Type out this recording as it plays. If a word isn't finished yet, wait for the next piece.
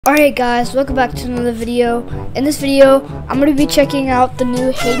Alright guys, welcome back to another video. In this video, I'm going to be checking out the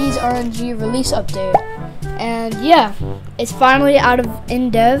new HADE'S RNG release update. And yeah, it's finally out of in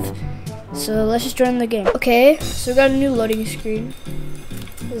dev, so let's just join the game. Okay, so we got a new loading screen.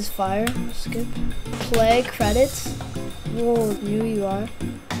 This is fire, skip. Play, credits. Whoa, new UI.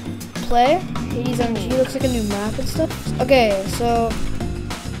 Play, HADE'S RNG, looks like a new map and stuff. Okay, so,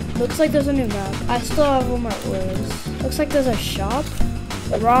 looks like there's a new map. I still have all my orders. Looks like there's a shop.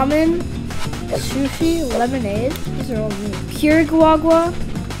 Ramen, sushi, lemonade. These are all new. Pure guagua.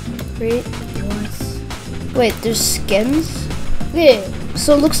 Great. What? Wait, there's skins? Okay,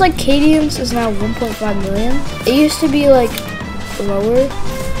 so it looks like Cadence is now 1.5 million. It used to be like lower.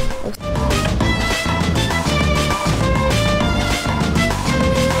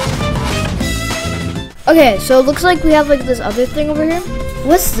 Okay, so it looks like we have like this other thing over here.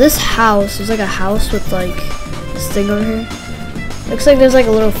 What's this house? There's like a house with like this thing over here. Looks like there's like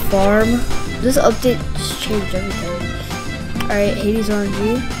a little farm. This update just changed everything. Alright, HADE'S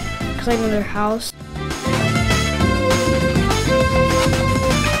RNG. Looks like another house.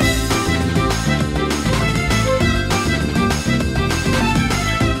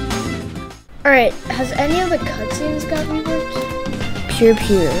 Alright, has any of the cutscenes got reworked? Pure.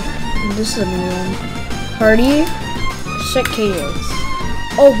 And this is a new one. Party. Check Cadence.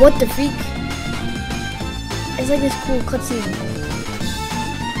 Oh, what the freak? It's like this cool cutscene.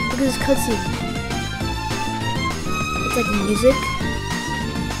 Look at this cutscene. It's like music.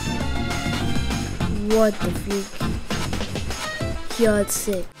 What the freak? Yeah, it's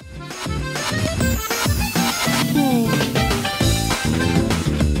sick.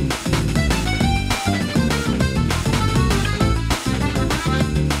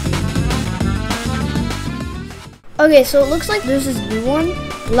 Okay, so it looks like there's this new one,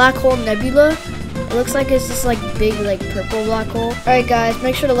 Black Hole Nebula. It looks like it's this like big like purple black hole. Alright guys,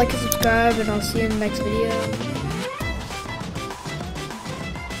 make sure to like and subscribe, and I'll see you in the next video.